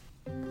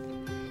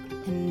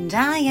And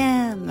I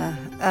am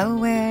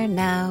aware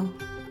now.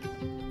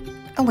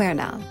 Aware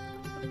Now,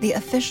 the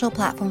official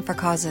platform for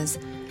causes.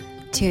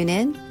 Tune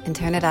in and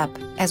turn it up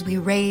as we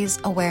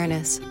raise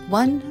awareness,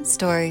 one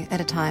story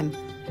at a time,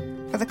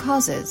 for the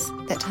causes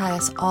that tie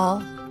us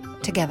all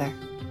together.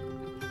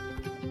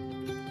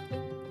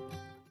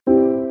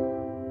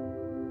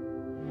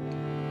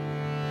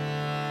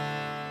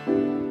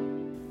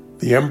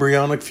 The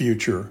Embryonic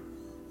Future,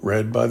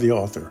 read by the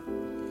author.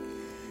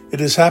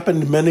 It has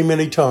happened many,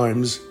 many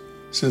times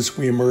since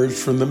we emerged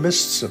from the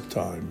mists of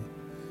time.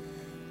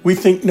 We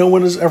think no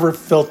one has ever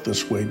felt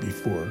this way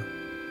before,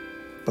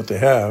 but they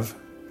have.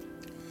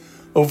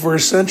 Over a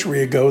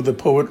century ago, the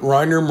poet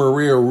Rainer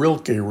Maria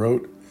Rilke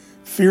wrote,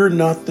 "Fear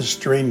not the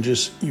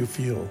strangest you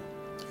feel.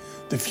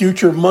 The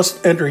future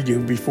must enter you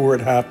before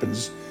it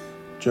happens.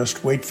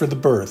 Just wait for the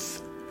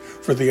birth,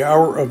 for the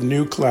hour of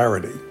new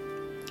clarity."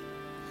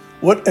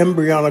 What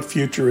embryonic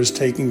future is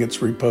taking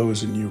its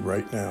repose in you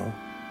right now?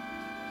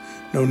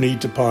 No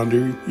need to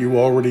ponder, you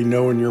already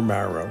know in your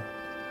marrow.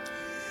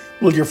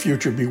 Will your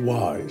future be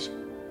wise,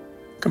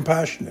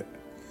 compassionate?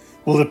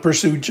 Will it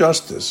pursue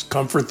justice,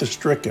 comfort the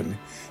stricken,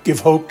 give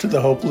hope to the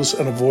hopeless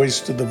and a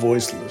voice to the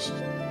voiceless?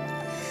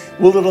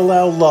 Will it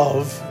allow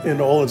love in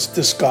all its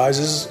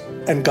disguises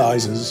and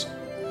guises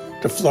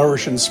to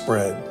flourish and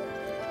spread?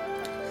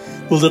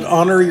 Will it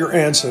honor your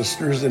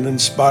ancestors and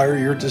inspire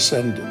your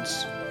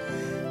descendants?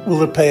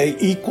 Will it pay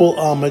equal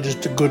homage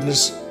to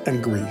goodness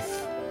and grief?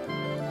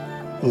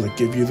 Will it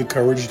give you the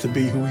courage to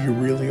be who you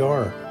really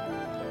are?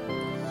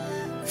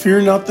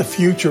 Fear not the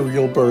future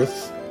you'll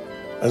birth,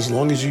 as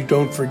long as you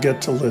don't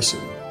forget to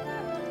listen.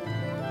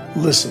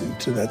 Listen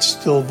to that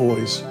still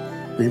voice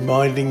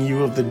reminding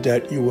you of the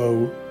debt you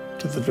owe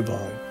to the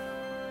divine.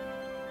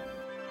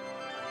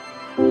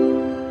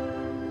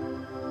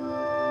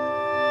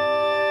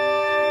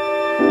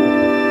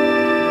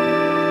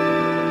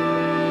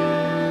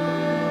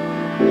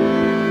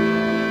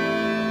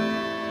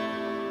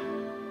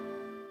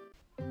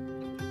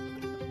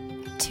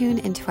 Tune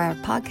into our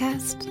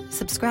podcast,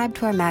 subscribe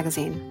to our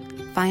magazine,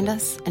 find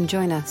us and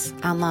join us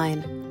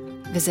online.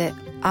 Visit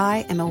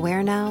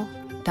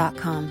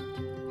IamAwareNow.com.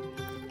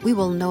 We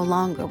will no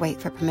longer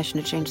wait for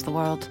permission to change the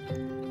world.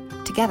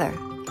 Together,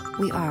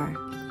 we are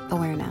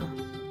aware now.